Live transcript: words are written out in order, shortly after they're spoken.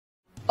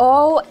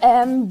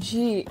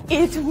OMG,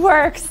 it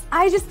works!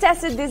 I just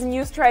tested this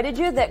new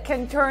strategy that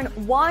can turn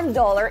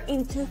 $1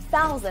 into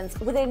thousands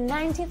with a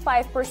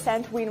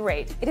 95% win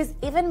rate. It is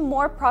even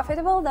more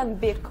profitable than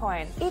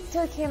Bitcoin. It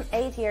took him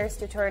 8 years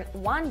to turn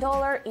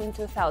 $1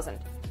 into 1,000.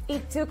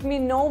 It took me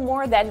no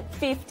more than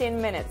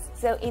 15 minutes.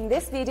 So in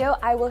this video,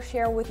 I will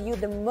share with you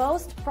the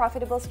most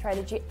profitable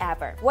strategy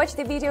ever. Watch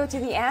the video to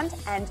the end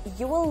and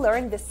you will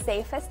learn the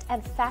safest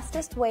and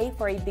fastest way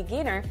for a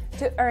beginner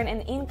to earn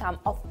an income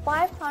of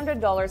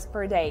 $500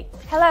 per day.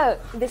 Hello,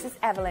 this is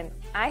Evelyn.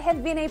 I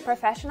have been a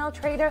professional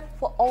trader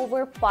for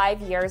over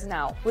 5 years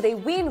now, with a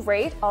win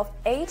rate of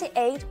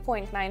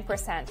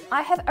 88.9%.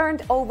 I have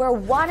earned over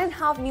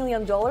 $1.5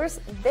 million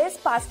this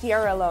past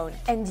year alone.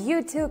 And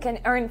you too can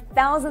earn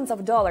thousands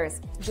of dollars.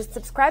 Just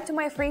subscribe to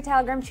my free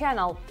Telegram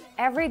channel.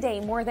 Every day,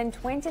 more than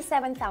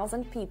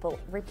 27,000 people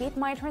repeat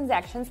my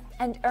transactions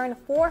and earn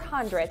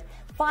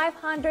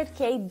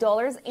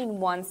 $500K in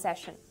one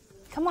session.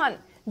 Come on,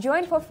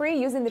 join for free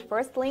using the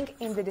first link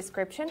in the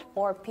description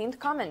or pinned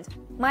comment.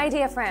 My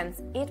dear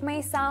friends, it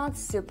may sound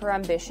super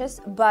ambitious,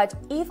 but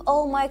if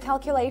all my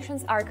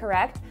calculations are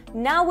correct,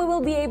 now we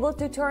will be able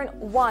to turn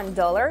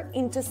 $1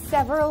 into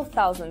several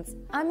thousands.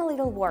 I'm a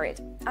little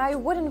worried. I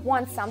wouldn't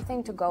want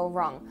something to go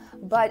wrong,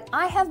 but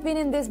I have been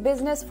in this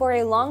business for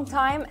a long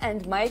time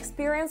and my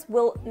experience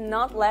will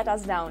not let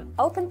us down.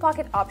 Open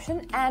pocket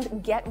option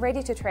and get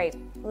ready to trade.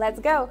 Let's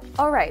go!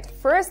 Alright,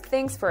 first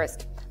things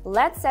first.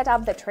 Let's set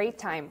up the trade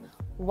time.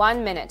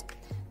 1 minute.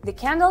 The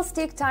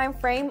candlestick time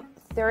frame,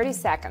 30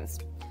 seconds.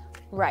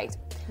 Right.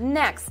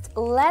 Next,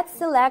 let's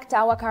select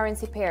our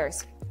currency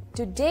pairs.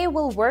 Today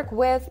we'll work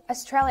with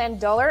Australian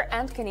dollar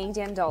and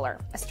Canadian dollar,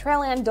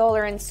 Australian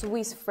dollar and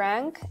Swiss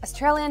franc,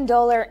 Australian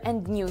dollar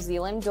and New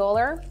Zealand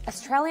dollar,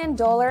 Australian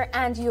dollar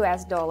and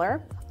US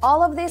dollar.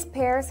 All of these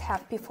pairs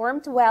have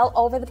performed well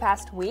over the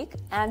past week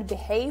and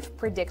behave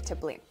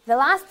predictably. The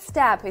last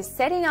step is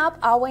setting up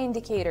our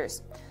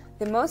indicators.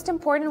 The most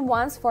important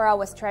ones for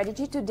our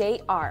strategy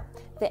today are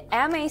the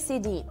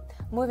MACD,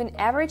 moving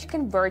average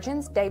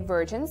convergence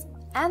divergence,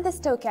 and the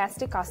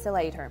stochastic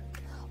oscillator.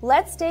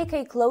 Let's take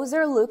a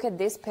closer look at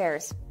these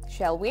pairs,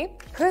 shall we?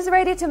 Who's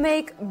ready to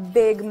make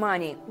big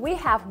money? We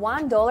have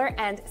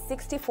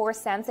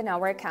 $1.64 in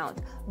our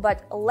account,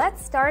 but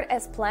let's start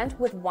as planned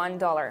with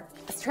 $1.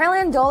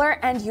 Australian dollar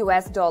and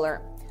US dollar.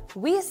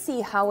 We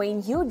see how a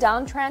new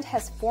downtrend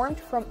has formed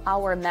from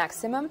our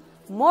maximum.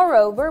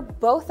 Moreover,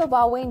 both of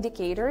our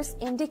indicators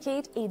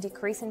indicate a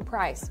decrease in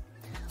price.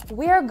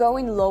 We are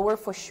going lower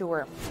for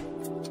sure.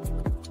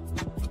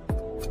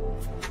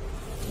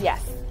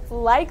 Yes,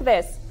 like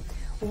this.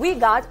 We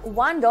got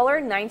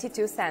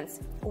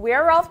 $1.92.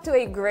 We're off to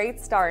a great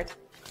start.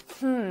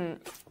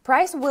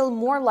 Price will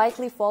more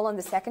likely fall on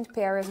the second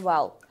pair as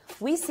well.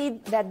 We see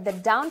that the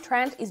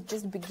downtrend is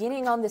just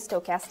beginning on the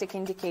stochastic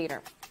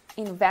indicator.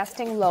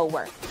 Investing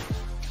lower.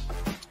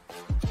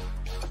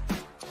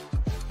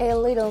 A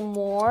little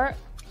more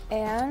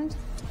and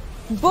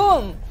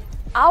boom!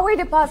 Our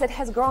deposit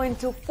has grown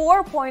to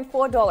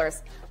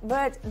 $4.4,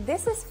 but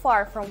this is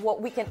far from what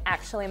we can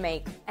actually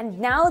make. And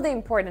now the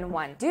important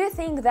one. Do you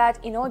think that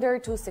in order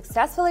to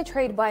successfully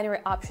trade binary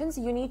options,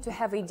 you need to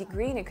have a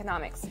degree in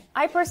economics?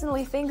 I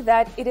personally think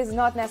that it is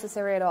not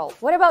necessary at all.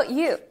 What about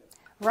you?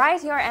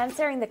 Write your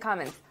answer in the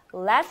comments.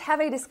 Let's have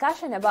a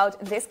discussion about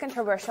this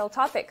controversial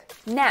topic.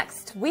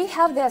 Next, we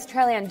have the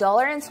Australian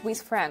dollar and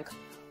Swiss franc.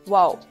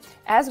 Wow!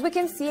 As we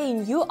can see, a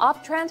new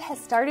uptrend has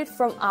started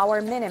from our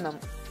minimum.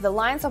 The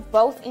lines of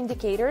both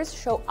indicators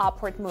show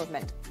upward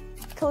movement.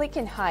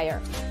 Clicking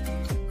higher.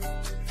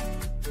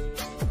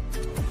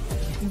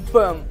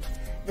 Boom!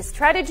 The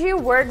strategy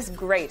works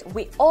great.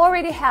 We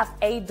already have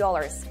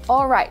 $8.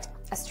 Alright,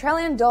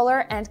 Australian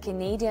dollar and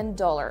Canadian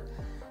dollar.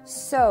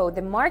 So,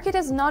 the market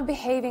is not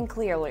behaving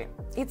clearly.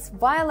 It's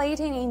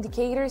violating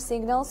indicator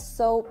signals,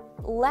 so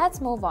let's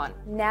move on.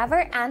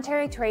 Never enter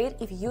a trade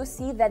if you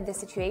see that the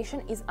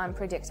situation is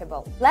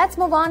unpredictable. Let's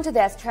move on to the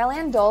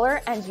Australian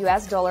dollar and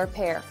US dollar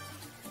pair.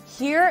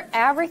 Here,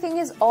 everything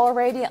is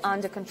already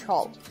under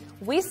control.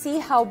 We see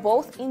how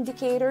both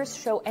indicators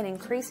show an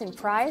increase in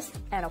price,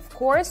 and of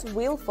course,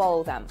 we'll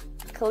follow them.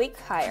 Click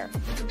higher.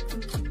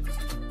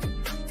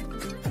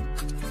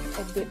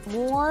 A bit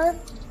more.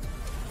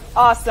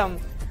 Awesome!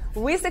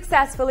 We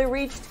successfully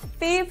reached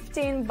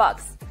 $15.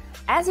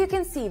 As you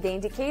can see, the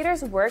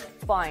indicators worked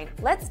fine.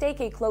 Let's take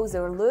a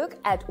closer look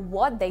at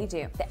what they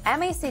do. The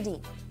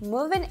MACD,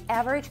 moving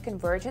average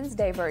convergence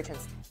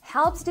divergence,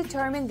 helps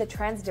determine the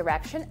trend's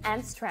direction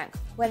and strength.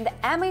 When the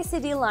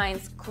MACD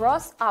lines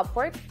cross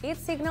upward, it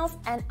signals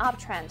an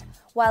uptrend,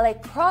 while a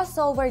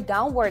crossover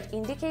downward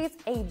indicates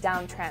a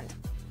downtrend.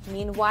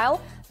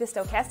 Meanwhile, the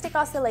stochastic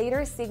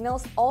oscillator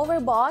signals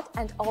overbought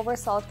and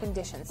oversold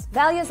conditions.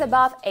 Values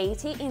above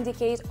 80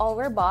 indicate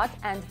overbought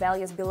and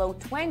values below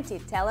 20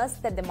 tell us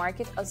that the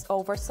market is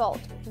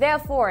oversold.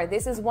 Therefore,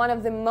 this is one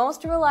of the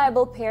most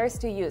reliable pairs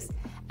to use,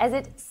 as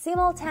it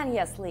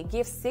simultaneously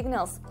gives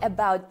signals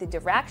about the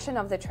direction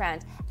of the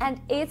trend and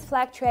its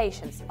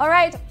fluctuations.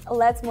 Alright,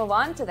 let's move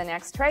on to the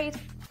next trade.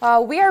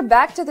 We are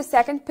back to the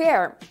second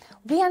pair.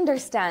 We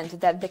understand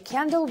that the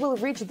candle will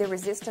reach the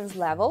resistance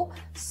level,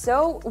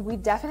 so we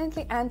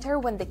definitely enter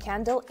when the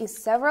candle is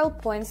several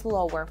points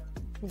lower,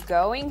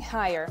 going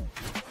higher.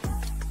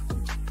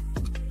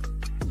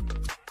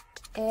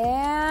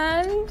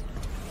 And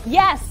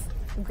yes,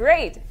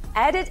 great!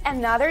 Added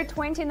another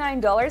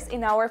 $29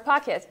 in our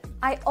pocket.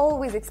 I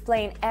always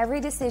explain every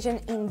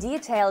decision in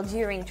detail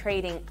during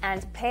trading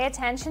and pay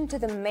attention to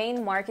the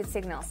main market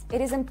signals.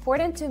 It is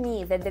important to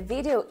me that the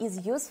video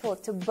is useful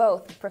to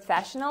both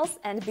professionals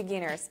and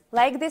beginners.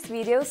 Like this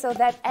video so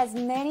that as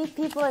many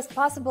people as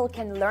possible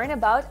can learn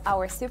about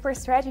our super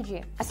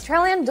strategy.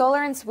 Australian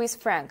dollar and Swiss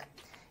franc.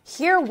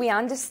 Here we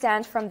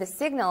understand from the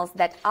signals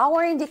that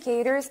our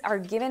indicators are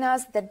giving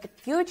us that the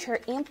future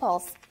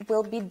impulse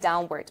will be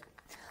downward.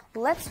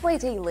 Let's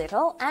wait a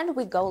little and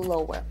we go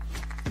lower.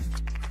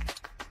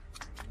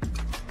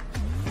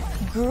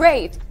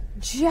 Great!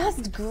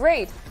 Just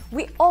great!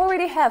 We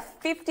already have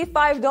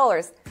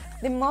 $55.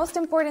 The most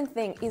important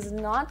thing is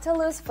not to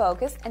lose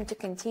focus and to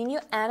continue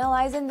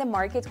analyzing the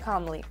market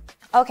calmly.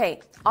 Okay,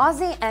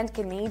 Aussie and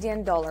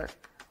Canadian dollar.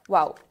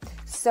 Wow!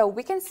 So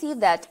we can see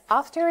that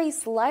after a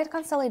slight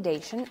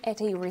consolidation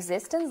at a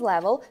resistance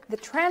level, the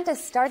trend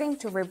is starting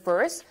to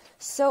reverse,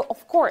 so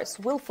of course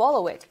we'll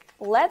follow it.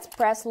 Let's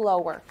press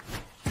lower.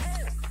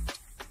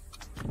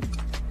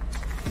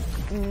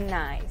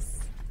 Nice.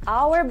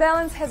 Our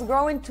balance has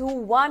grown to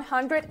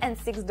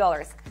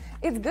 $106.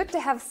 It's good to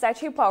have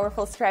such a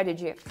powerful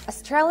strategy.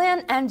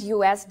 Australian and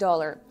US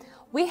dollar.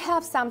 We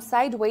have some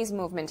sideways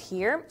movement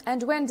here,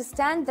 and we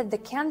understand that the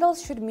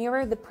candles should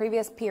mirror the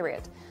previous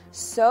period,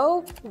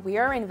 so we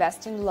are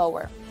investing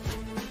lower.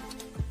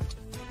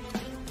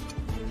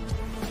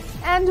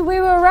 And we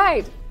were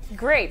right!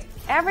 Great!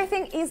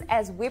 Everything is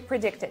as we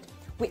predicted.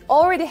 We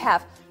already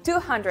have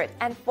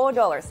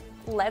 $204.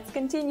 Let's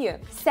continue.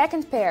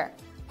 Second pair.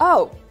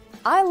 Oh,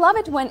 I love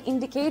it when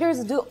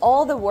indicators do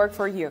all the work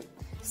for you.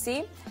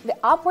 See, the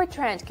upward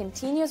trend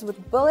continues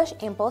with bullish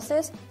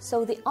impulses,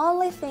 so the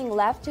only thing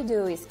left to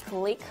do is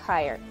click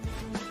higher.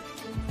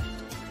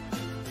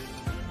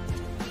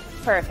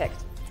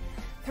 Perfect.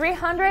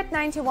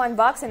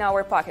 $391 in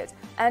our pocket.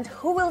 And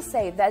who will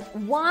say that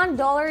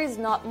 $1 is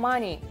not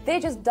money? They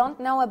just don't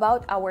know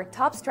about our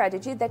top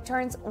strategy that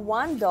turns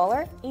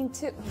 $1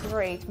 into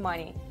great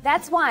money.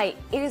 That's why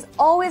it is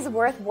always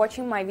worth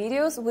watching my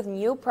videos with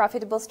new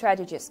profitable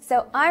strategies.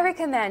 So I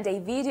recommend a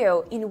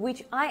video in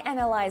which I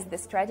analyze the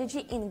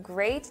strategy in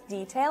great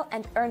detail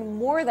and earn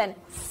more than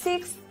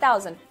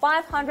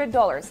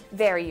 $6,500.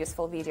 Very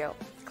useful video.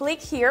 Click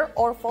here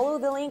or follow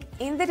the link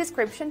in the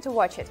description to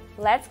watch it.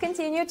 Let's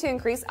continue to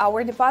increase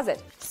our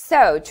deposit.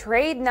 So,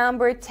 trade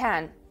number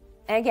 10.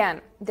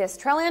 Again, the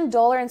Australian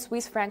dollar and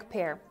Swiss franc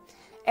pair.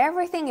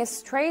 Everything is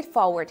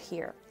straightforward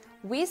here.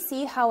 We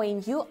see how a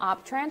new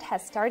uptrend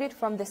has started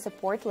from the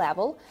support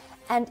level,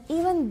 and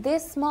even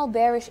these small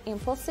bearish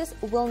impulses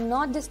will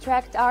not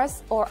distract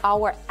us or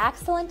our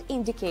excellent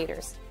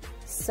indicators.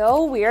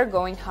 So, we are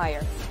going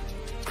higher.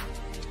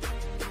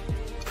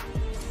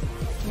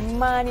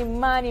 Money,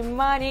 money,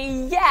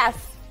 money, yes!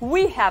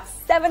 We have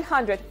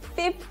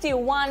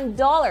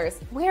 $751.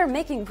 We are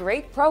making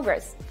great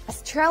progress.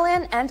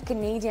 Australian and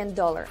Canadian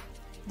dollar.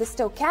 The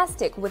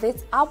stochastic with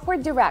its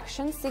upward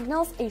direction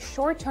signals a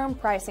short-term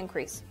price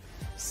increase.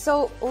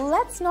 So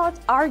let's not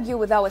argue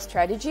with our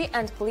strategy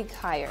and click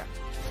higher.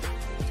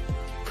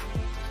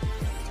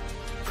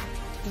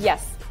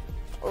 Yes,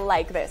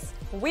 like this.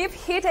 We've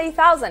hit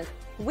 1,000.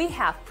 We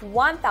have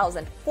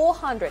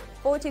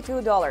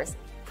 $1,442.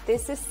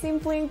 This is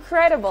simply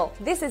incredible.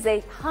 This is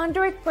a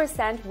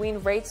 100%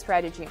 win rate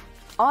strategy.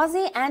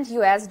 Aussie and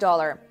US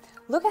dollar.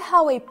 Look at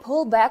how a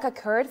pullback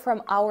occurred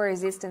from our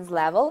resistance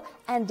level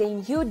and a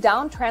new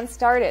downtrend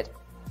started,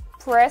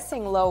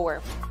 pressing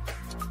lower.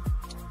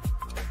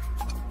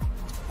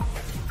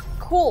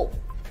 Cool.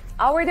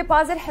 Our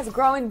deposit has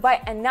grown by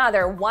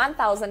another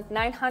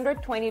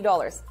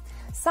 $1,920.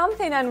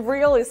 Something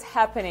unreal is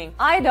happening.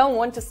 I don't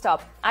want to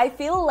stop. I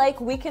feel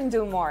like we can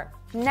do more.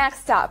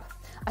 Next up,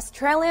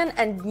 Australian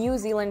and New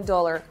Zealand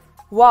dollar.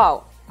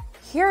 Wow!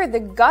 Here the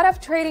god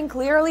of trading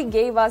clearly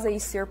gave us a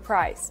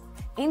surprise.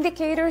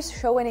 Indicators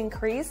show an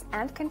increase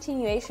and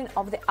continuation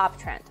of the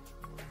uptrend.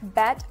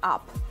 Bet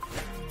up.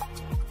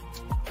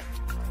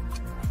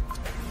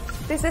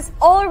 This is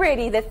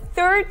already the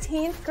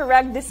 13th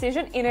correct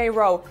decision in a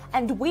row,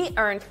 and we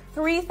earned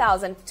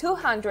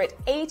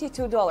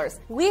 $3,282.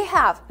 We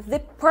have the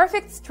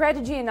perfect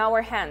strategy in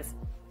our hands.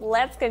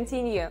 Let's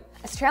continue.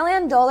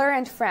 Australian dollar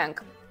and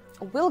franc.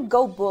 We'll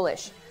go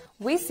bullish.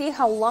 We see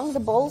how long the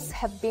bulls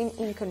have been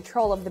in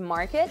control of the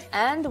market,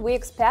 and we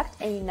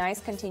expect a nice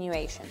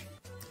continuation.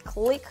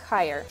 Click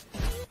higher.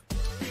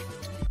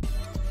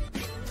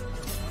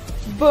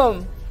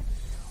 Boom!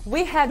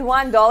 We had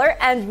 $1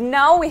 and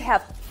now we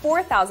have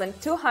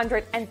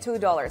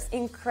 $4,202.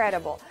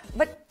 Incredible.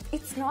 But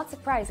it's not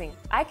surprising.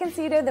 I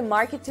consider the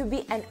market to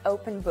be an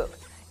open book.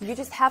 You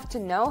just have to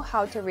know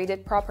how to read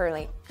it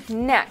properly.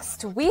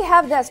 Next, we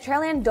have the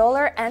Australian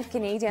dollar and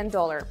Canadian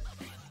dollar.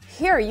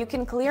 Here you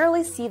can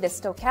clearly see the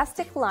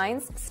stochastic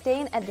lines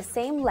staying at the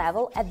same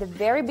level at the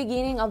very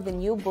beginning of the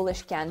new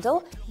bullish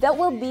candle that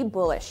will be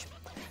bullish.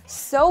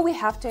 So we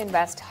have to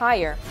invest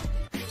higher.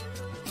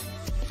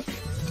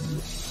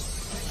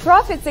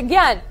 Profits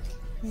again!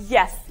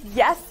 Yes,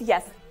 yes,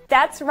 yes,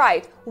 that's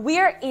right,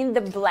 we're in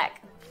the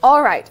black.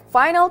 Alright,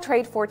 final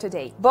trade for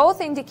today.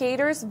 Both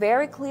indicators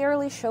very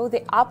clearly show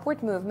the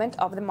upward movement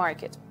of the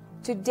market.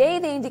 Today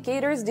the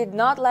indicators did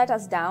not let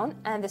us down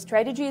and the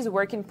strategy is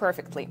working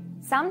perfectly.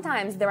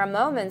 Sometimes there are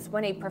moments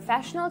when a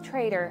professional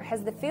trader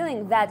has the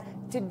feeling that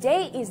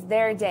today is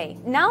their day.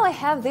 Now I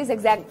have this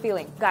exact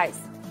feeling. Guys,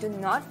 do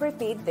not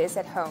repeat this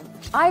at home.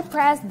 I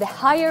pressed the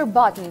higher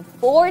button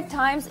 4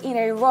 times in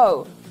a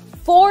row.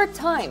 4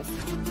 times.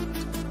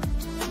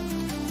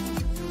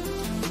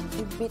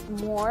 A bit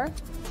more.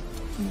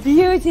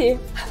 Beauty!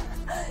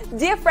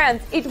 Dear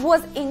friends, it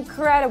was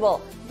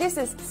incredible. This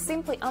is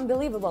simply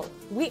unbelievable.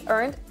 We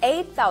earned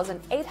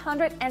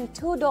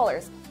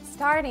 $8,802,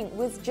 starting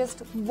with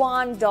just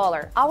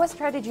 $1. Our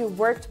strategy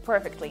worked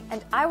perfectly,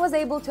 and I was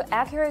able to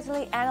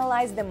accurately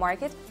analyze the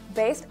market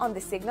based on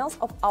the signals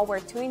of our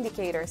 2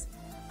 indicators.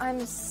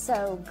 I'm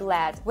so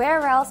glad.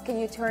 Where else can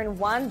you turn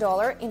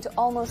 $1 into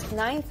almost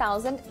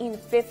 9,000 in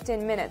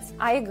 15 minutes?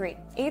 I agree.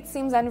 It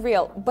seems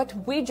unreal, but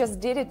we just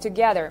did it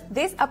together.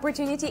 This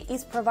opportunity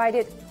is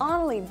provided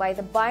only by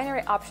the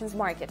binary options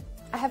market.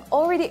 I have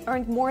already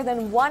earned more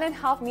than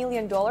 $1.5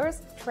 million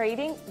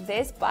trading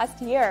this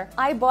past year.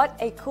 I bought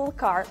a cool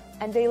car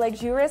and a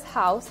luxurious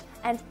house,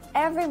 and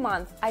every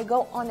month I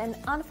go on an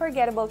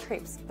unforgettable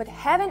trips. But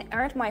having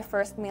earned my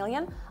first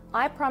million,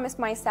 I promised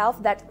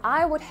myself that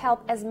I would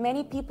help as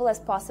many people as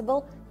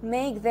possible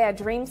make their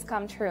dreams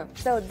come true.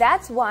 So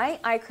that's why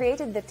I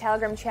created the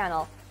Telegram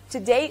channel.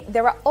 Today,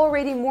 there are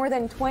already more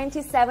than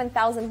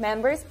 27,000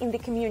 members in the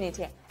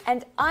community,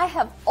 and I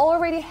have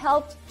already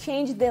helped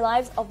change the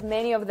lives of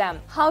many of them.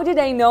 How did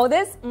I know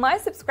this? My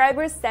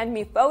subscribers send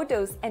me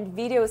photos and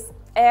videos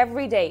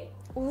every day.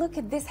 Look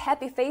at these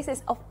happy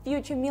faces of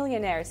future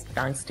millionaires.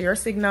 Thanks to your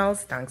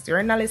signals, thanks to your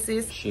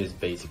analysis. She's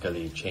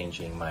basically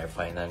changing my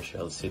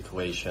financial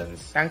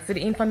situations. Thanks to the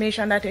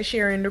information that you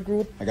share in the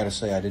group. I gotta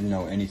say, I didn't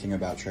know anything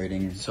about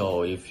trading.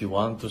 So if you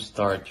want to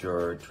start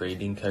your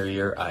trading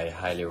career, I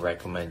highly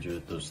recommend you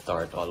to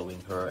start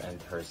following her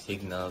and her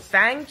signals.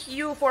 Thank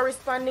you for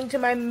responding to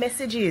my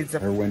messages.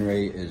 Her win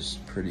rate is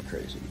pretty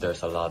crazy.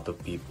 There's a lot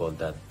of people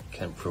that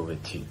can prove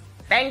it to you.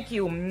 Thank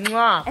you.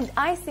 Mwah. And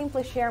I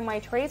simply share my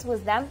trades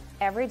with them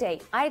every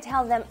day. I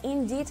tell them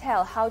in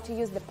detail how to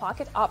use the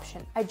pocket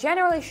option. I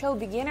generally show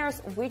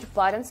beginners which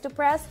buttons to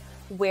press,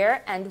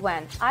 where and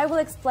when. I will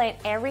explain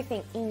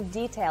everything in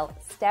detail,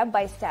 step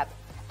by step.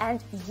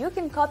 And you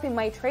can copy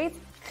my trades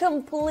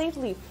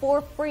completely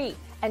for free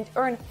and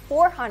earn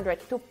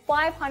 $400 to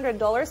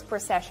 $500 per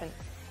session.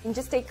 In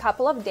just a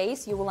couple of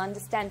days, you will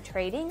understand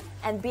trading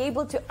and be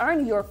able to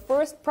earn your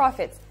first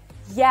profits.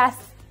 Yes,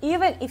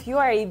 even if you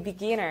are a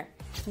beginner.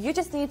 You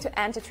just need to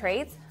enter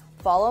trades,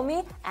 follow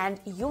me, and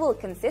you will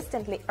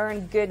consistently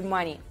earn good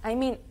money. I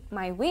mean,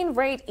 my win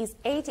rate is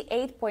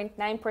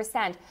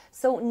 88.9%,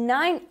 so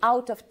 9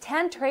 out of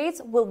 10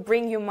 trades will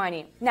bring you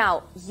money.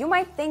 Now, you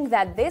might think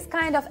that this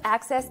kind of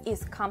access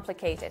is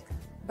complicated,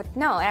 but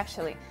no,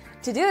 actually.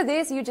 To do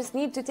this, you just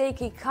need to take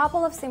a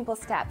couple of simple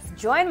steps.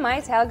 Join my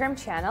Telegram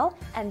channel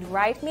and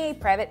write me a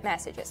private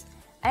messages.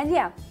 And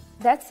yeah,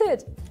 that's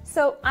it.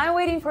 So I'm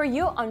waiting for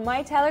you on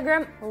my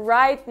Telegram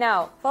right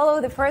now.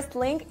 Follow the first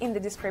link in the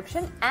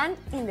description and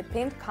in the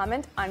pinned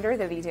comment under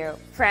the video.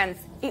 Friends,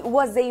 it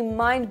was a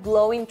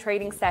mind-blowing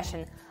trading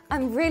session.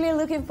 I'm really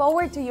looking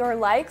forward to your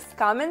likes,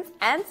 comments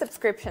and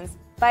subscriptions.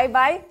 Bye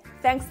bye.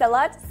 Thanks a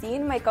lot. See you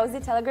in my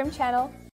cozy Telegram channel.